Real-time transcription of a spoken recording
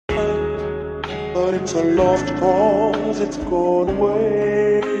but it's a lost cause, it's gone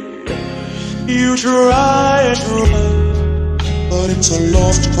away. You try and try, but it's a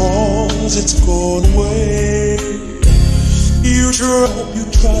lost cause, it's gone away. You try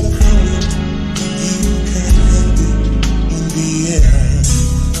to find it, you can't help it in the end.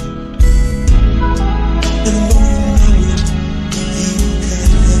 And though you know it, you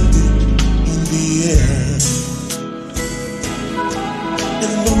can't help it in the end.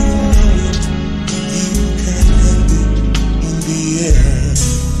 And though you know it, you can't help it in the end.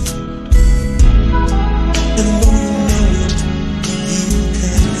 And though you know it, you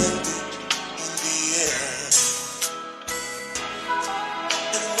can't help it in the end.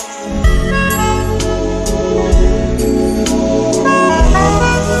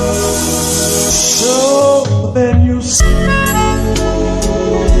 So then you see,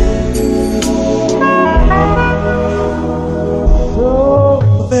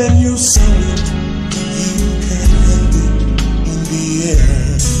 so then you see, you can't help it in the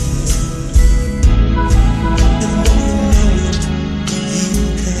end. And though you know it, you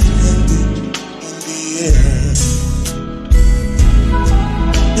can't help it in the end.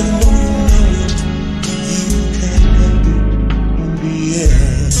 And though you know it, you can't help it in the end.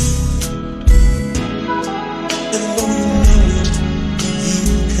 And though you know it, you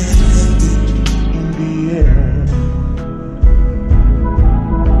can't help it in the end.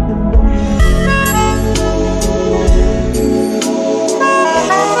 And though you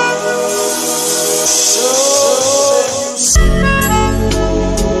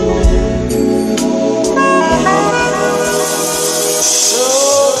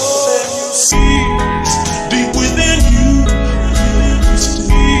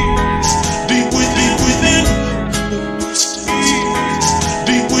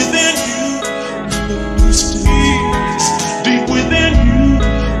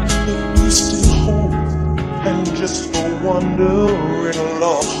just for wondering a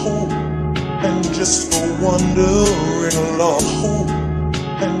lot of hope, and just for wondering a lot of hope,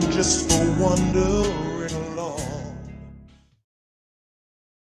 and just for wondering.